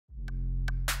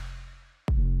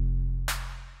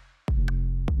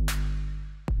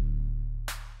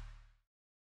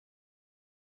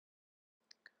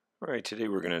Alright, today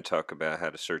we're going to talk about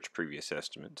how to search previous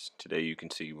estimates. Today you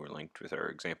can see we're linked with our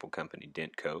example company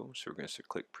DentCo, so we're going to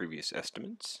click Previous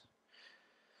Estimates.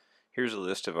 Here's a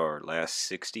list of our last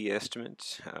 60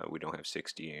 estimates. We don't have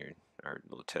 60 in our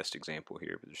little test example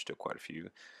here, but there's still quite a few.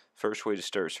 First way to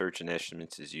start searching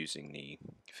estimates is using the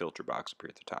filter box up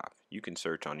here at the top. You can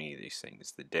search on any of these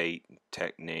things: the date,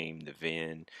 tech name, the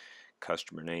VIN,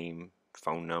 customer name,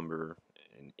 phone number,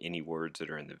 and any words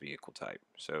that are in the vehicle type.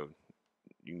 So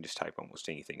you can just type almost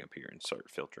anything up here and start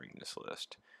filtering this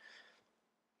list.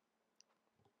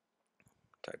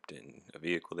 Typed in a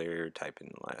vehicle there, type in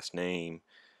the last name,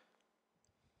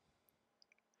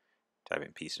 type in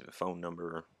a piece of a phone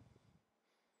number,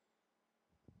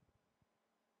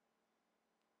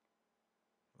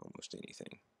 almost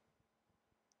anything.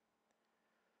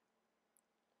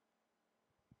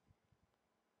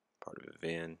 Part of a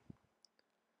VIN.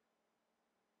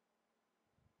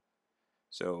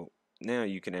 So now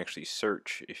you can actually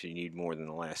search. If you need more than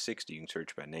the last 60, you can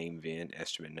search by name, VIN,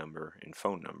 estimate number, and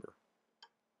phone number.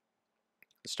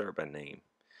 Let's start by name.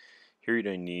 Here you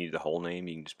don't need the whole name,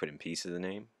 you can just put in piece of the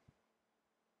name.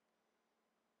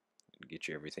 It'll get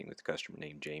you everything with the customer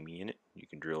name Jamie in it. You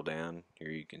can drill down. Here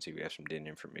you can see we have some dent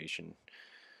information.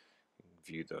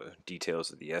 View the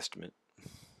details of the estimate.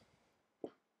 Now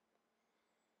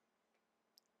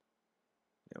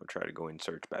we'll try to go and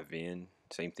search by VIN.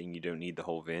 Same thing, you don't need the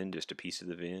whole VIN, just a piece of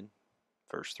the VIN.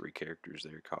 First 3 characters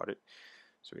there caught it.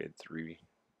 So we had 3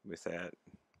 with that.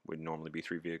 Wouldn't normally be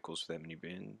 3 vehicles with that many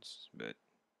VINs, but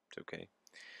it's okay.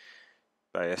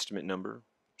 By estimate number,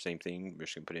 same thing, we're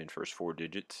just going to put in first 4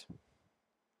 digits.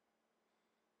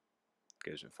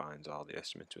 Goes and finds all the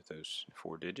estimates with those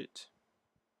 4 digits.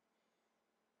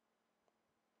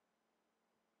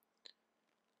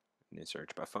 And then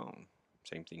search by phone.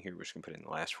 Same thing here, we're just going to put in the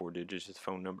last 4 digits of the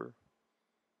phone number.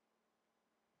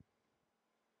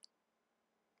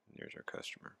 And there's our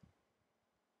customer.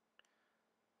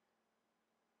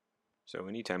 So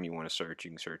anytime you want to search,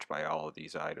 you can search by all of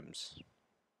these items,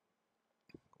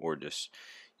 or just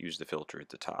use the filter at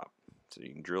the top. So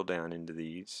you can drill down into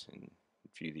these and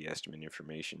view the estimate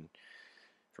information.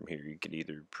 From here you can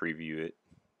either preview it,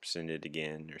 send it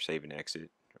again, or save and exit,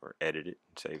 or edit it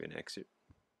and save and exit.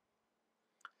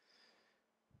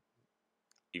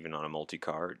 Even on a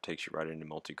multi-car, it takes you right into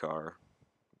multi-car,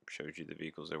 shows you the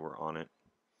vehicles that were on it.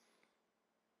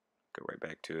 Go right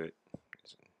back to it,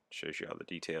 shows you all the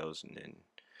details, and then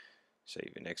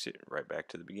save and exit right back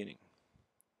to the beginning.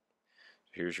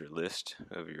 Here's your list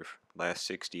of your last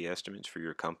 60 estimates for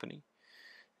your company.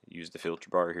 Use the filter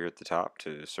bar here at the top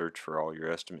to search for all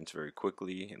your estimates very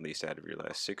quickly, at least out of your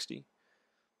last 60.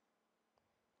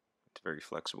 It's very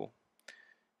flexible.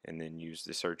 And then use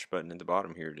the search button at the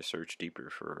bottom here to search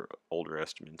deeper for older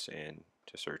estimates and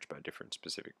to search by different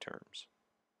specific terms.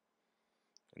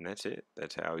 And that's it.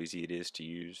 That's how easy it is to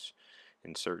use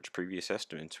and search previous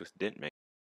estimates with DentMate.